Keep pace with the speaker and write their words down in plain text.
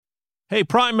Hey,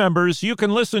 Prime members, you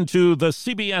can listen to the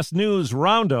CBS News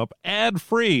Roundup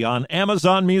ad-free on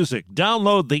Amazon Music.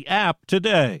 Download the app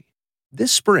today.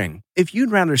 This spring, if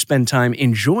you'd rather spend time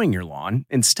enjoying your lawn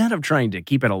instead of trying to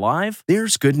keep it alive,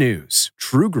 there's good news.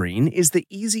 True Green is the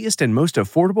easiest and most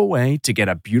affordable way to get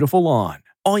a beautiful lawn.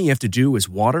 All you have to do is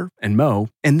water and mow,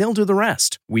 and they'll do the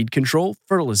rest. Weed control,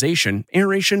 fertilization,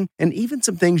 aeration, and even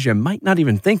some things you might not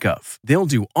even think of. They'll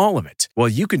do all of it, while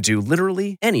you can do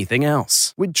literally anything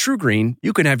else. With True Green,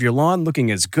 you can have your lawn looking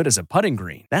as good as a putting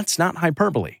green. That's not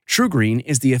hyperbole. True Green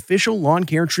is the official lawn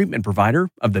care treatment provider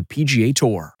of the PGA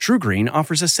Tour. True Green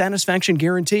offers a satisfaction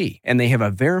guarantee, and they have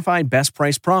a verified best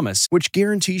price promise, which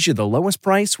guarantees you the lowest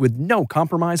price with no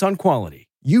compromise on quality.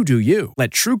 You do you. Let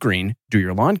True Green do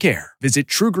your lawn care. Visit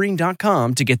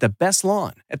TrueGreen.com to get the best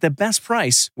lawn at the best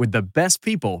price with the best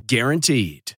people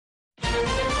guaranteed.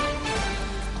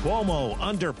 Cuomo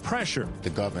under pressure.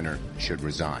 The governor should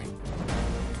resign.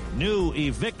 New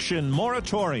eviction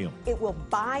moratorium. It will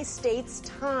buy states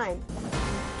time.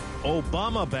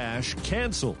 Obama bash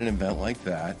canceled. An event like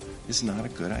that is not a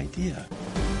good idea.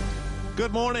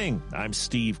 Good morning. I'm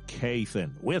Steve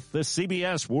Kathan with the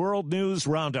CBS World News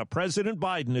Roundup. President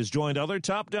Biden has joined other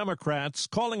top Democrats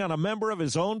calling on a member of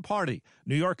his own party,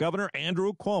 New York Governor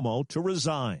Andrew Cuomo, to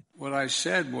resign. What I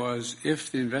said was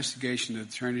if the investigation of the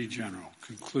Attorney General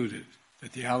concluded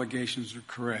that the allegations are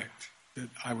correct, that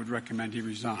I would recommend he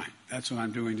resign. That's what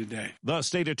I'm doing today. The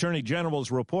state attorney general's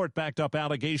report backed up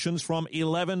allegations from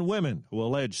 11 women who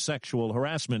allege sexual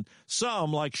harassment.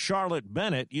 Some, like Charlotte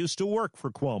Bennett, used to work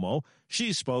for Cuomo.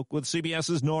 She spoke with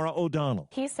CBS's Norah O'Donnell.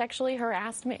 He sexually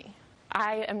harassed me.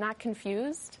 I am not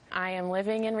confused. I am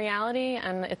living in reality,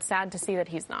 and it's sad to see that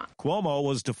he's not. Cuomo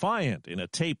was defiant in a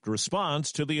taped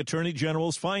response to the attorney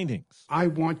general's findings. I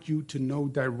want you to know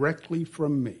directly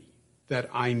from me that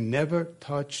I never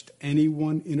touched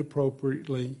anyone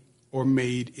inappropriately or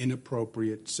made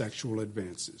inappropriate sexual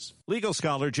advances. Legal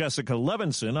scholar Jessica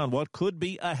Levinson on what could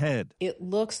be ahead. It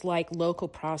looks like local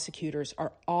prosecutors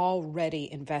are already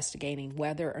investigating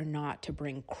whether or not to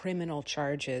bring criminal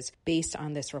charges based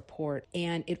on this report.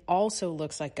 And it also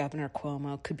looks like Governor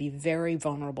Cuomo could be very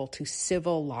vulnerable to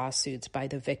civil lawsuits by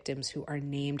the victims who are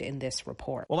named in this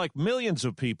report. Well, like millions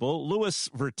of people, Louis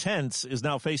Vertens is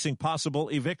now facing possible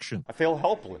eviction. I feel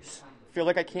helpless. I feel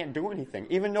like I can't do anything,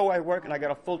 even though I work and I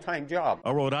got a full-time job.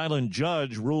 A Rhode Island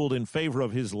judge ruled in favor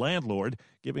of his landlord,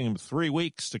 giving him 3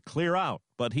 weeks to clear out.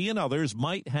 But he and others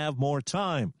might have more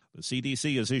time. The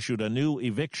CDC has issued a new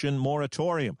eviction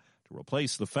moratorium to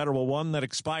replace the federal one that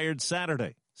expired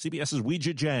Saturday. CBS's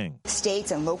Weijia Jiang. States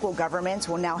and local governments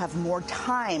will now have more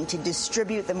time to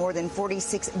distribute the more than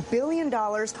 $46 billion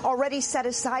already set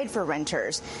aside for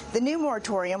renters. The new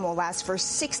moratorium will last for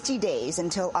 60 days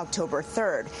until October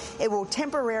 3rd. It will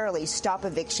temporarily stop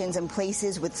evictions in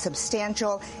places with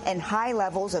substantial and high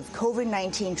levels of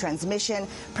COVID-19 transmission,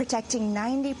 protecting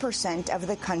 90% of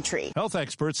the country. Health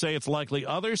experts say it's likely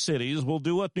other cities will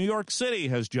do what New York City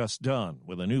has just done,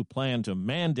 with a new plan to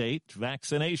mandate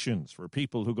vaccinations for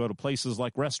people who go to places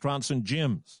like restaurants and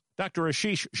gyms. Dr.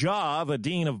 Ashish Jha, the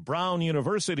dean of Brown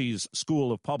University's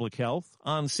School of Public Health,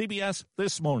 on CBS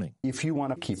This Morning. If you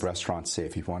want to keep restaurants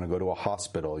safe, if you want to go to a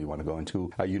hospital, you want to go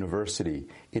into a university,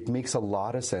 it makes a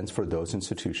lot of sense for those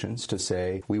institutions to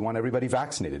say, we want everybody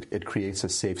vaccinated. It creates a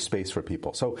safe space for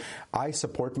people. So I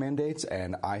support mandates,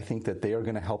 and I think that they are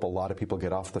going to help a lot of people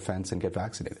get off the fence and get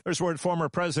vaccinated. There's word former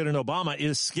President Obama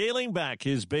is scaling back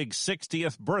his big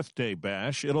 60th birthday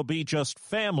bash. It'll be just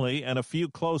family and a few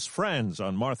close friends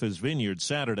on Martha's Vineyard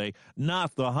Saturday,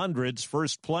 not the hundreds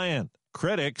first planned.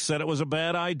 Critics said it was a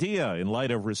bad idea in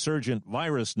light of resurgent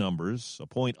virus numbers, a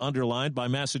point underlined by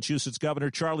Massachusetts Governor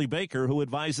Charlie Baker, who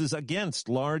advises against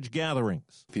large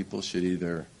gatherings. People should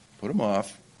either put them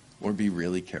off or be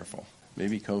really careful.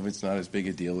 Maybe COVID's not as big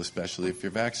a deal, especially if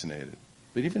you're vaccinated.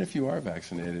 But even if you are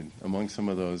vaccinated, among some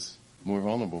of those more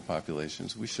vulnerable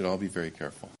populations, we should all be very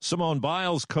careful. Simone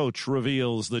Biles' coach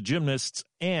reveals the gymnast's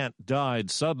aunt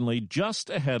died suddenly just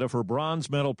ahead of her bronze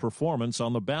medal performance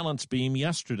on the balance beam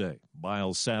yesterday.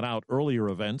 Biles sat out earlier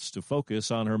events to focus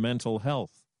on her mental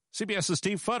health. CBS's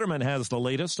Steve Futterman has the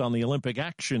latest on the Olympic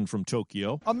action from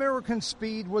Tokyo. American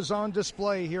speed was on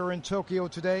display here in Tokyo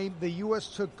today. The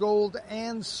U.S. took gold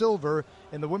and silver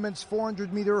in the women's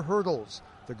 400-meter hurdles.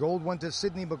 The gold went to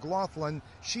Sydney McLaughlin.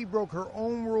 She broke her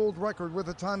own world record with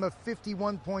a time of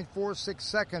 51.46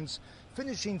 seconds.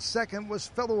 Finishing second was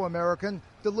fellow American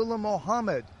Dalilah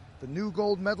Mohammed. The new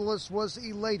gold medalist was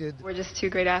elated. We're just two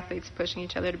great athletes pushing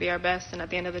each other to be our best, and at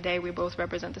the end of the day, we both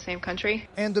represent the same country.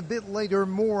 And a bit later,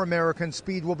 more American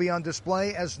speed will be on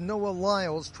display as Noah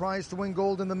Lyles tries to win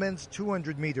gold in the men's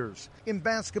 200 meters. In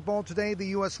basketball today, the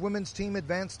U.S. women's team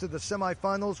advanced to the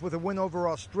semifinals with a win over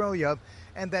Australia,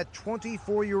 and that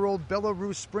 24-year-old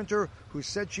Belarus sprinter who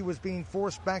said she was being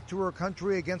forced back to her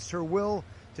country against her will,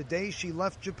 today she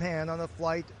left Japan on a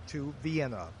flight to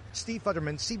Vienna. Steve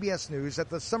Futterman, CBS News at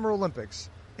the Summer Olympics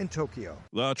in Tokyo.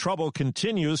 The trouble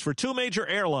continues for two major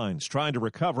airlines trying to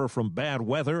recover from bad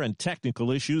weather and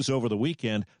technical issues over the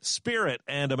weekend. Spirit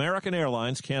and American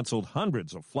Airlines canceled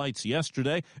hundreds of flights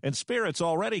yesterday, and Spirit's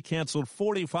already canceled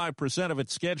 45% of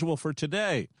its schedule for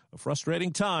today. A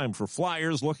frustrating time for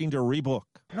flyers looking to rebook.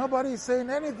 Nobody's saying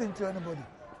anything to anybody.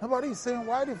 Nobody's saying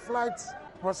why the flights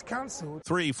was canceled.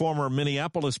 Three former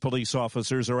Minneapolis police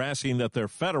officers are asking that their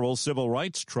federal civil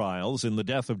rights trials in the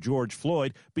death of George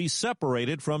Floyd be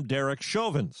separated from Derek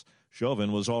Chauvin's.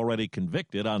 Chauvin was already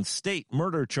convicted on state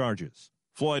murder charges.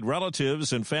 Floyd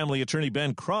relatives and family attorney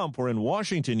Ben Crump were in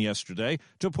Washington yesterday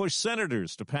to push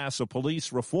senators to pass a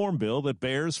police reform bill that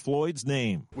bears Floyd's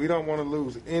name. We don't want to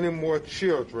lose any more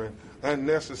children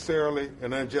unnecessarily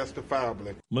and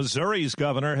unjustifiably. Missouri's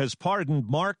governor has pardoned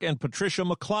Mark and Patricia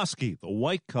McCloskey, the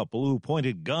white couple who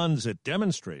pointed guns at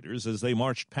demonstrators as they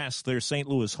marched past their St.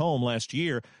 Louis home last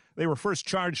year. They were first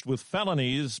charged with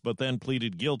felonies, but then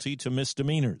pleaded guilty to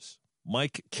misdemeanors.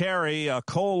 Mike Carey, a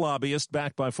coal lobbyist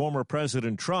backed by former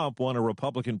President Trump, won a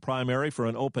Republican primary for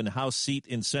an open House seat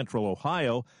in central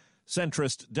Ohio.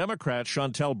 Centrist Democrat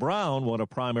Shontel Brown won a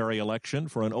primary election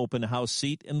for an open House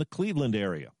seat in the Cleveland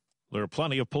area. There are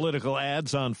plenty of political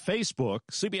ads on Facebook.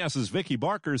 CBS's Vicki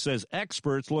Barker says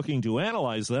experts looking to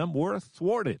analyze them were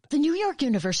thwarted. The New York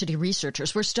University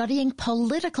researchers were studying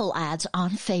political ads on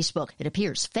Facebook. It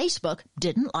appears Facebook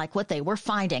didn't like what they were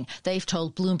finding. They've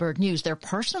told Bloomberg News their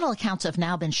personal accounts have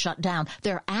now been shut down.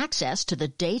 Their access to the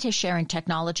data sharing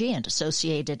technology and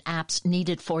associated apps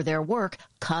needed for their work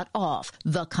cut off.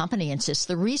 The company insists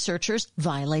the researchers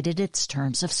violated its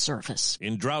terms of service.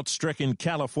 In drought-stricken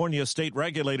California, state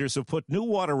regulators have put new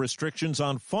water restrictions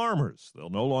on farmers. They'll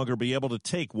no longer be able to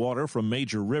take water from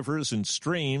major rivers and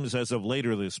streams as of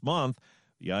later this month.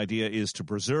 The idea is to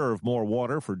preserve more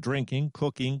water for drinking,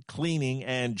 cooking, cleaning,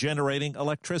 and generating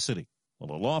electricity.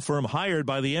 Well, a law firm hired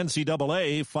by the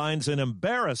NCAA finds an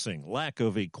embarrassing lack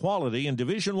of equality in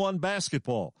Division I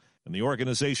basketball, and the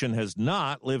organization has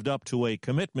not lived up to a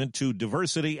commitment to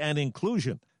diversity and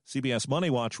inclusion. CBS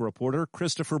Money Watch reporter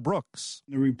Christopher Brooks.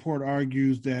 The report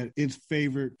argues that it's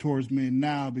favored towards men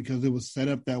now because it was set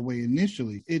up that way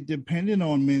initially. It depended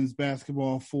on men's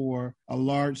basketball for a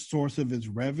large source of its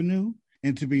revenue.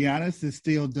 And to be honest, it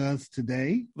still does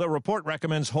today. The report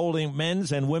recommends holding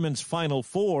men's and women's Final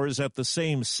Fours at the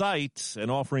same site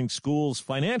and offering schools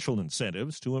financial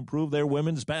incentives to improve their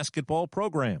women's basketball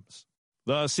programs.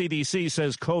 The CDC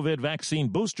says COVID vaccine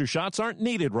booster shots aren't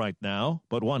needed right now,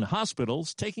 but one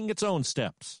hospital's taking its own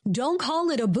steps. Don't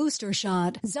call it a booster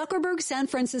shot. Zuckerberg San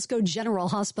Francisco General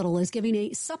Hospital is giving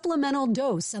a supplemental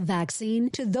dose of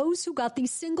vaccine to those who got the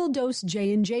single-dose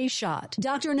J&J shot.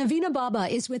 Dr. Navina Baba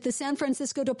is with the San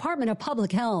Francisco Department of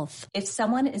Public Health. If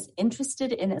someone is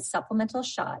interested in a supplemental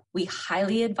shot, we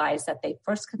highly advise that they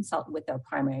first consult with their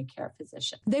primary care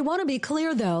physician. They want to be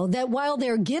clear, though, that while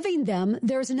they're giving them,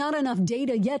 there's not enough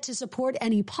data yet to support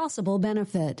any possible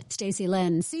benefit. Stacey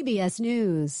Len, CBS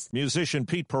News. Musician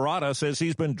Pete Parada says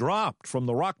he's been dropped from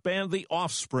the rock band The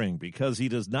Offspring because he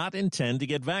does not intend to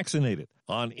get vaccinated.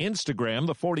 On Instagram,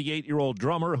 the 48-year-old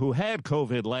drummer who had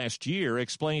COVID last year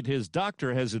explained his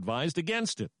doctor has advised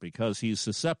against it because he's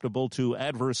susceptible to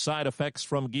adverse side effects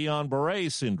from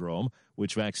Guillain-Barré syndrome,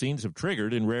 which vaccines have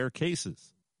triggered in rare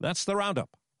cases. That's the Roundup.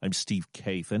 I'm Steve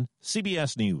Kathan,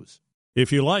 CBS News.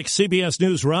 If you like CBS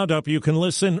News Roundup, you can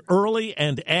listen early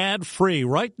and ad-free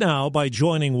right now by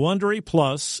joining Wondery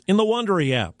Plus in the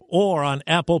Wondery app or on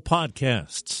Apple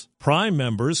Podcasts. Prime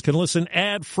members can listen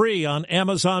ad-free on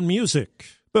Amazon Music.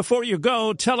 Before you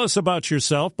go, tell us about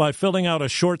yourself by filling out a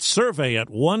short survey at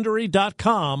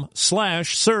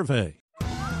Wondery.com/survey.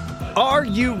 Are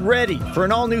you ready for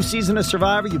an all-new season of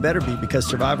Survivor? You better be, because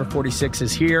Survivor 46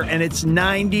 is here, and it's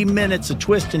 90 minutes of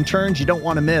twists and turns you don't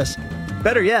want to miss.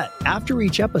 Better yet, after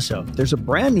each episode, there's a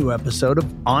brand new episode of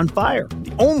On Fire,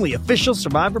 the only official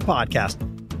Survivor podcast.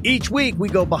 Each week, we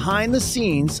go behind the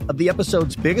scenes of the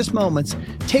episode's biggest moments,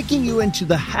 taking you into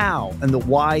the how and the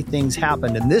why things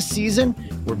happened. And this season,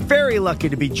 we're very lucky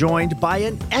to be joined by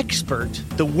an expert,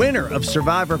 the winner of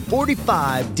Survivor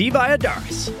 45, Diva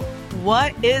Adaris.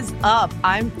 What is up?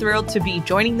 I'm thrilled to be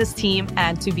joining this team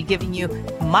and to be giving you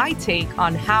my take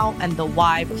on how and the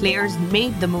why players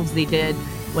made the moves they did,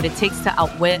 what it takes to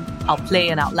outwit, outplay,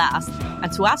 and outlast,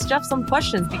 and to ask Jeff some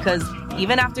questions because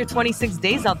even after 26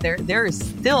 days out there is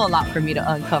still a lot for me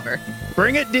to uncover.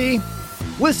 Bring it, D.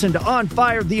 Listen to On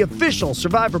Fire, the official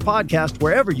Survivor podcast,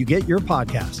 wherever you get your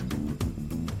podcasts.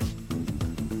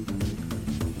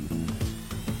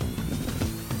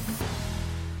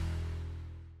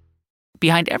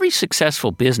 Behind every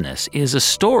successful business is a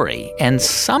story, and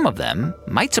some of them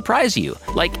might surprise you,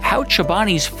 like how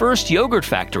Chobani's first yogurt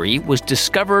factory was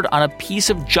discovered on a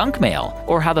piece of junk mail,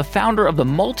 or how the founder of the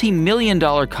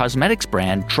multi-million-dollar cosmetics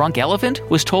brand Drunk Elephant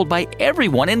was told by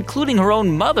everyone, including her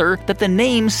own mother, that the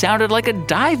name sounded like a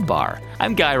dive bar.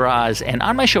 I'm Guy Raz, and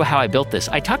on my show How I Built This,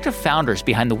 I talk to founders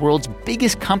behind the world's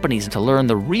biggest companies to learn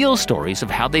the real stories of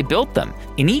how they built them.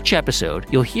 In each episode,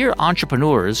 you'll hear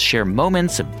entrepreneurs share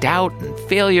moments of doubt and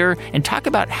failure and talk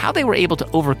about how they were able to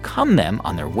overcome them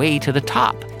on their way to the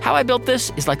top. How I Built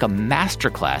This is like a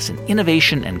masterclass in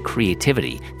innovation and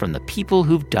creativity from the people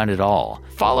who've done it all.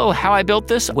 Follow How I Built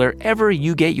This wherever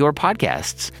you get your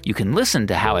podcasts. You can listen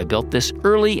to How I Built This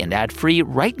early and ad-free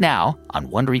right now on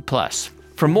Wondery Plus.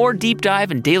 For more deep dive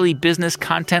and daily business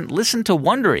content, listen to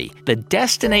Wondery, the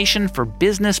destination for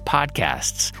business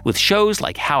podcasts. With shows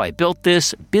like How I Built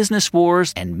This, Business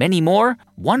Wars, and many more,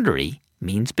 Wondery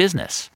means business.